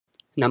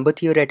Number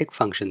Theoretic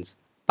Functions,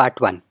 Part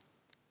 1,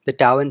 the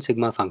tau and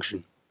sigma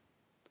function.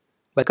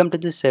 Welcome to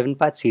this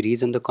 7-part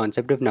series on the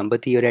concept of number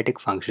theoretic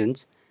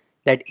functions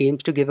that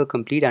aims to give a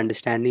complete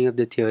understanding of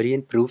the theory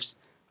and proofs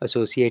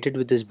associated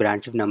with this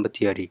branch of number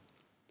theory.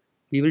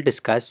 We will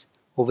discuss,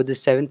 over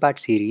this 7-part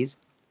series,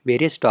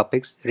 various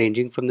topics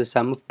ranging from the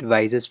sum of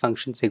divisors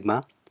function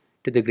sigma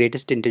to the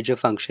greatest integer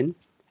function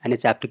and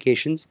its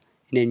applications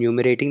in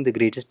enumerating the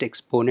greatest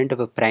exponent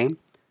of a prime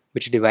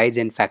which divides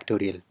n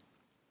factorial.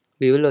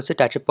 We will also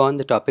touch upon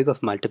the topic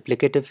of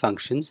multiplicative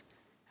functions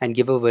and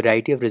give a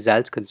variety of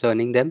results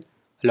concerning them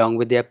along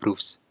with their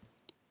proofs.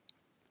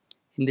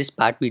 In this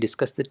part, we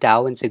discuss the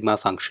tau and sigma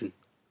function.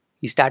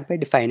 We start by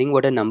defining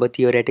what a number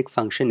theoretic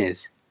function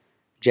is.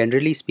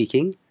 Generally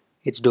speaking,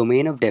 its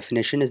domain of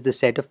definition is the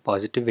set of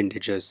positive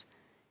integers.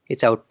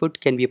 Its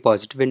output can be a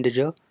positive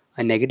integer,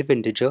 a negative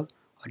integer,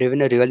 or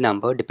even a real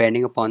number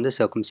depending upon the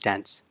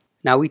circumstance.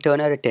 Now we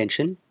turn our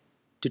attention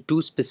to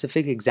two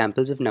specific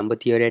examples of number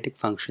theoretic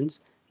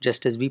functions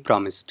just as we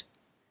promised.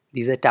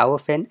 These are tau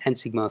of n and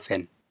sigma of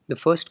n. The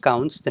first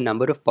counts the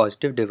number of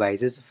positive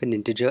divisors of an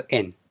integer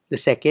n. The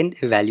second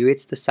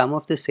evaluates the sum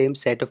of the same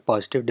set of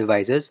positive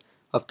divisors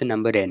of the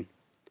number n.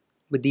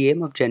 With the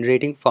aim of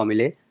generating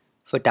formulae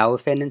for tau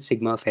of n and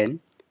sigma of n,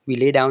 we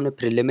lay down a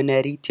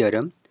preliminary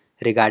theorem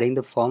regarding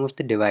the form of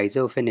the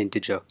divisor of an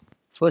integer.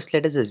 First,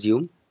 let us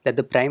assume that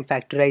the prime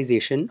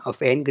factorization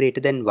of n greater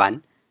than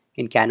 1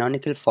 in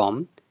canonical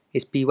form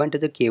is p1 to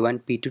the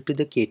k1, p2 to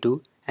the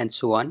k2, and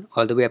so on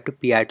all the way up to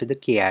pi to the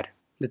kr.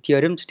 The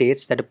theorem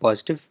states that a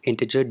positive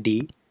integer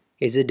d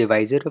is a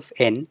divisor of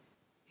n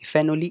if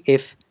and only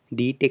if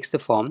d takes the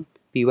form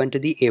p1 to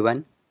the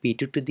a1,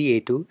 p2 to the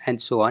a2, and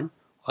so on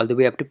all the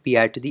way up to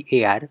pi to the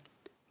ar,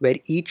 where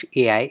each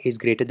ai is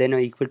greater than or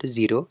equal to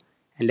 0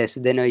 and lesser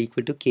than or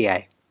equal to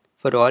ki,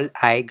 for all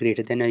I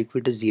greater than or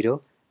equal to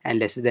 0 and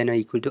lesser than or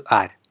equal to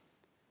r.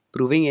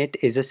 Proving it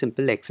is a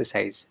simple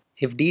exercise.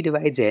 If d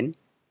divides n,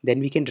 then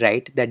we can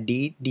write that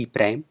d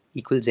prime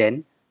equals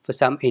n for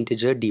some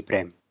integer d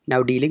prime.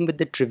 Now, dealing with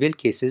the trivial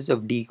cases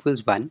of d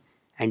equals 1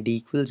 and d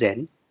equals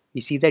n, we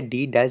see that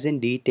d does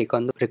indeed take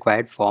on the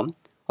required form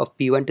of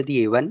p1 to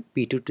the a1,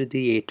 p2 to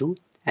the a2,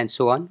 and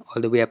so on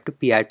all the way up to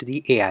pi to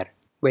the ar.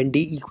 When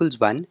d equals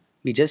 1,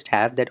 we just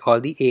have that all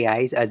the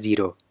ai's are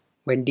 0.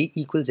 When d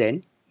equals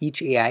n,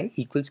 each ai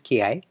equals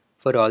ki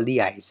for all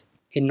the i's.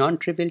 In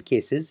non-trivial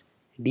cases,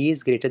 d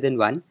is greater than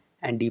 1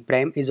 and d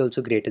prime is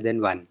also greater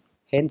than 1.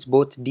 Hence,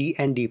 both d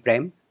and d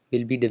prime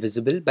will be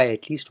divisible by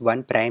at least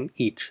one prime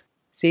each.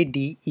 Say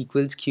d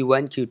equals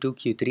q1, q2,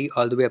 q3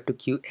 all the way up to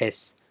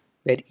qs,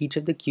 where each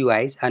of the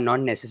qi's are not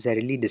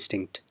necessarily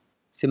distinct.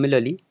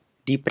 Similarly,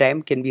 d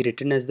prime can be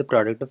written as the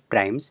product of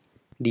primes.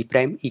 D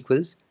prime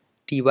equals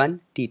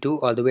t1,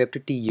 t2 all the way up to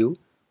tu,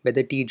 where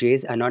the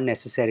tj's are not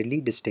necessarily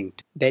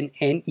distinct. Then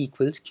n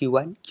equals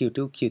q1,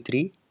 q2,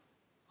 q3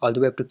 all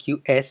the way up to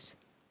qs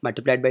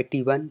multiplied by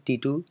t1,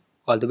 t2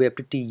 all the way up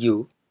to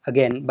tu.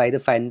 Again, by the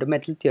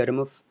fundamental theorem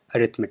of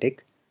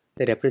arithmetic,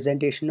 the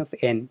representation of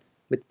n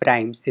with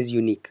primes is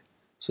unique,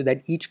 so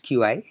that each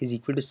qi is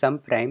equal to some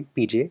prime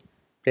pj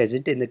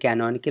present in the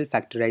canonical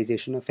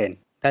factorization of n.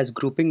 Thus,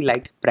 grouping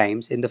like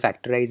primes in the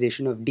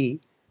factorization of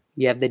d,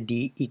 we have that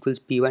d equals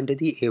p1 to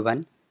the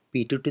a1,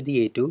 p2 to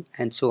the a2,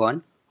 and so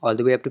on all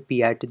the way up to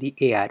pi to the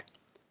ar,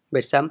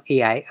 where some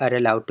ai are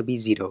allowed to be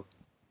 0.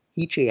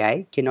 Each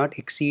ai cannot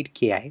exceed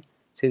ki,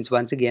 since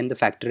once again the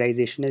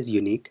factorization is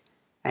unique,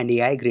 and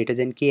ai greater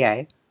than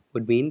ki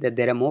would mean that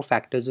there are more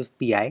factors of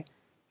pi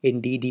in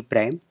d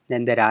prime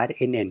than there are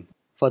in n.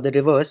 For the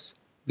reverse,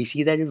 we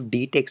see that if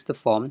d takes the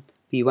form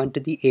p1 to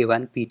the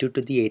a1, p2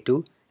 to the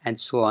a2, and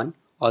so on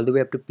all the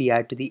way up to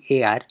pi to the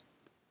ar,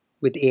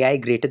 with ai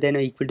greater than or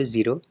equal to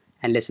 0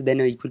 and lesser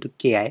than or equal to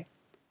ki,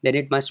 then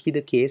it must be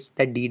the case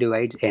that d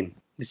divides n.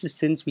 This is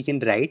since we can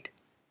write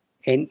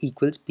n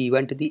equals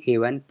p1 to the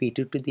a1,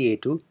 p2 to the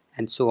a2,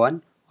 and so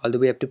on all the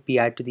way up to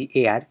pi to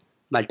the ar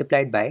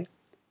multiplied by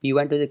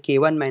p1 to the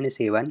k1 minus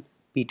a1,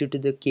 p2 to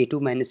the k2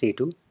 minus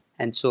a2,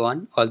 and so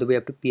on all the way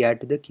up to pi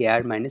to the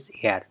kr minus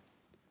ar,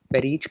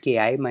 where each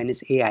ki minus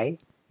ai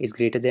is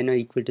greater than or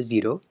equal to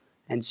 0,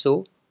 and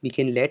so we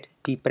can let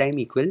t prime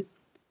equal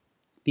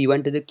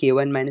p1 to the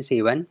k1 minus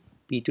a1,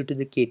 p2 to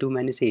the k2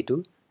 minus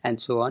a2,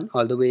 and so on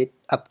all the way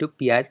up to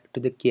pi to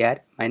the kr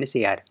minus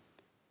ar,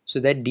 so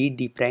that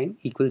d prime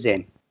equals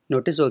n.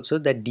 Notice also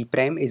that d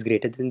prime is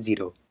greater than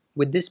 0.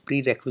 With this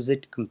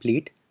prerequisite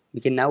complete, we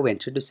can now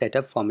venture to set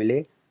up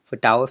formulae for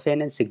tau of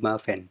n and sigma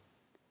of n.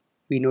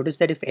 We notice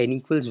that if n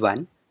equals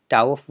 1,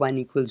 tau of 1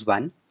 equals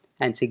 1,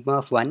 and sigma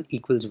of 1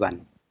 equals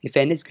 1. If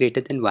n is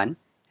greater than 1,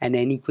 and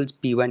n equals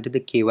p1 to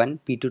the k1,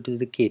 p2 to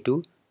the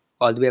k2,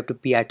 all the way up to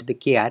pi to the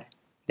kr,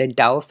 then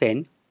tau of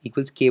n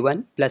equals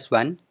k1 plus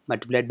 1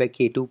 multiplied by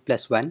k2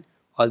 plus 1,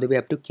 all the way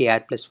up to kr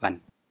plus 1.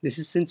 This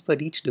is since for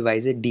each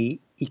divisor d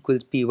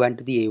equals p1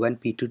 to the a1,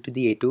 p2 to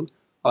the a2,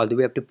 all the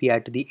way up to pi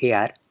to the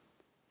ar,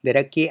 there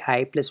are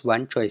ki plus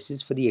 1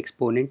 choices for the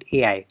exponent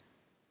ai,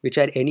 which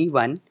are any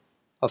one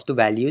of the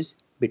values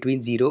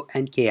between 0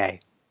 and ki.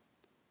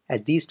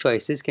 As these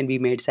choices can be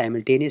made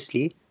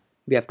simultaneously,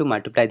 we have to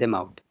multiply them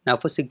out. Now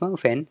for sigma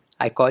of n,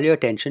 I call your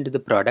attention to the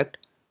product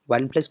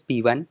 1 plus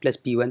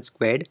p1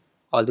 squared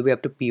all the way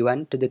up to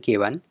p1 to the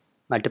k1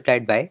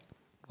 multiplied by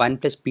 1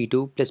 plus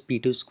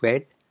p2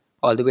 squared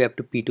all the way up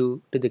to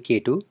p2 to the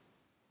k2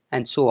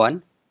 and so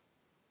on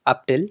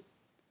up till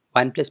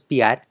 1 plus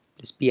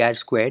pr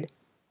squared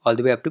all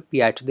the way up to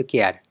pr to the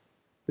kr,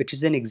 which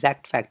is an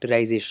exact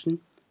factorization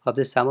of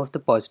the sum of the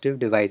positive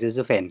divisors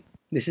of n.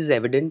 This is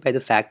evident by the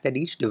fact that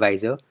each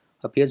divisor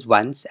appears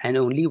once and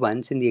only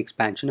once in the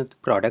expansion of the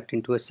product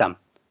into a sum.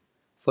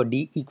 For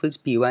d equals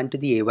p1 to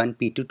the a1,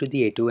 p2 to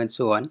the a2 and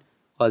so on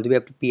all the way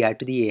up to pr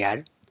to the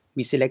ar,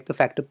 we select the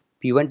factor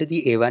p1 to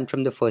the a1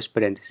 from the first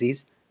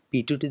parenthesis,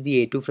 p2 to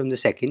the a2 from the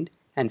second,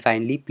 and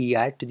finally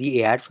pr to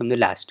the ar from the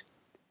last.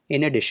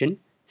 In addition,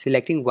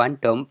 selecting one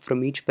term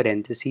from each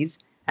parenthesis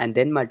and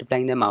then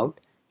multiplying them out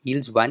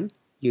yields one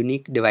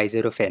unique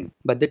divisor of n.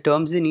 But the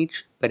terms in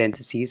each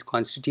parenthesis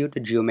constitute a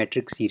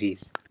geometric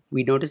series.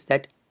 We notice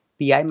that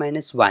pi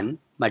minus 1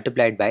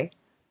 multiplied by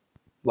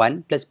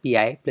 1 plus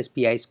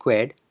pi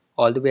squared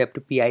all the way up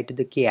to pi to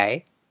the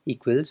ki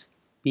equals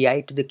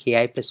pi to the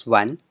ki plus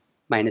 1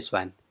 minus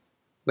 1,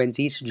 whence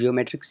each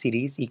geometric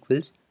series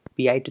equals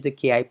pi to the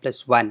ki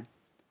plus 1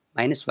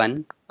 minus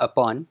 1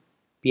 upon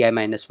pi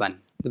minus 1.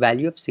 The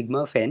value of sigma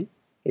of n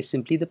is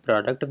simply the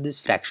product of this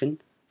fraction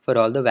for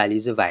all the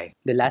values of I.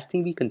 The last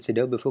thing we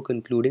consider before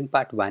concluding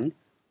part 1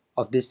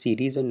 of this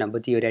series on number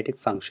theoretic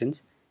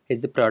functions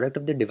is the product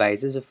of the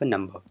divisors of a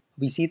number.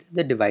 We see that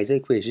the divisor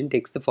equation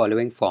takes the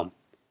following form: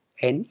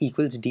 n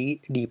equals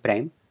d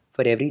prime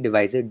for every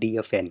divisor d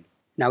of n.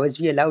 Now as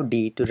we allow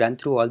d to run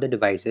through all the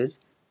divisors,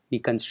 we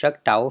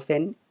construct tau of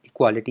n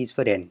equalities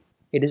for n.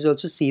 It is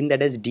also seen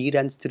that as d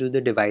runs through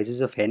the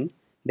divisors of n,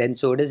 then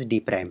so does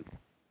d prime.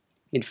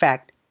 In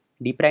fact,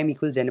 d prime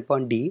equals n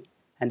upon d,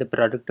 and the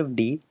product of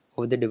d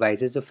over the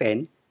divisors of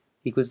n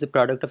equals the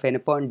product of n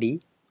upon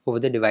d over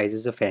the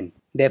divisors of n.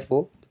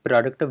 Therefore, the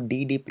product of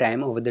d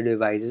prime over the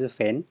divisors of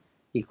n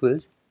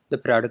equals the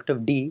product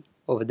of d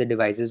over the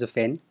divisors of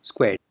n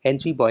squared.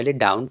 Hence we boil it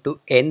down to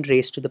n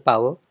raised to the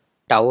power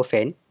tau of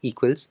n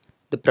equals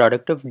the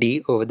product of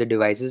d over the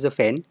divisors of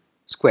n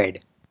squared,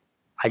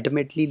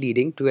 ultimately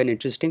leading to an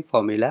interesting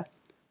formula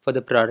for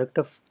the product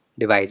of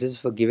divisors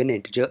of a given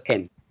integer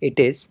n. It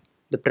is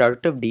the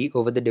product of d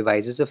over the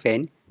divisors of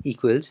n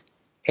equals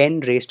n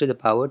raised to the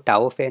power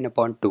tau of n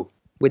upon 2.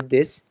 With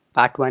this,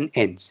 part 1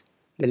 ends.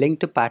 The link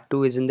to part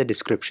 2 is in the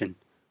description.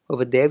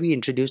 Over there we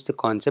introduce the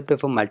concept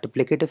of a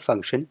multiplicative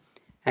function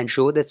and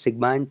show that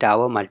sigma and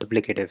tau are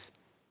multiplicative.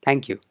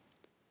 Thank you.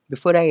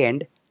 Before I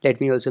end,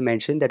 let me also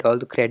mention that all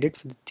the credit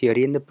for the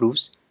theory and the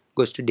proofs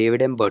goes to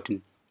David M.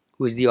 Burton,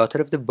 who is the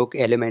author of the book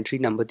Elementary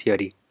Number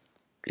Theory.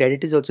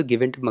 Credit is also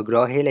given to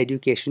McGraw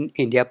Education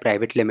India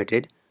Private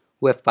Limited,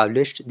 who have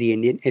published the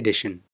Indian edition.